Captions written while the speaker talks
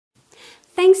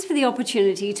Thanks for the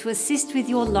opportunity to assist with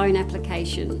your loan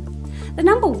application. The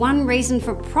number one reason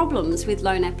for problems with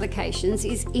loan applications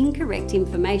is incorrect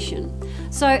information.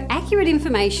 So accurate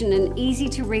information and easy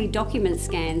to read document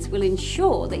scans will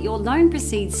ensure that your loan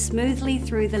proceeds smoothly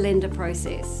through the lender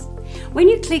process. When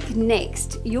you click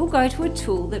Next, you'll go to a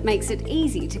tool that makes it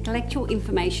easy to collect your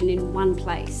information in one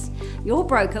place. Your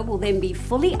broker will then be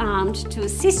fully armed to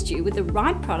assist you with the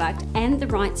right product and the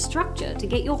right structure to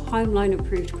get your home loan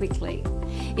approved quickly.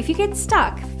 If you get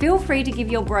stuck, feel free to give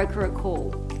your broker a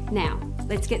call. Now,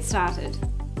 let's get started.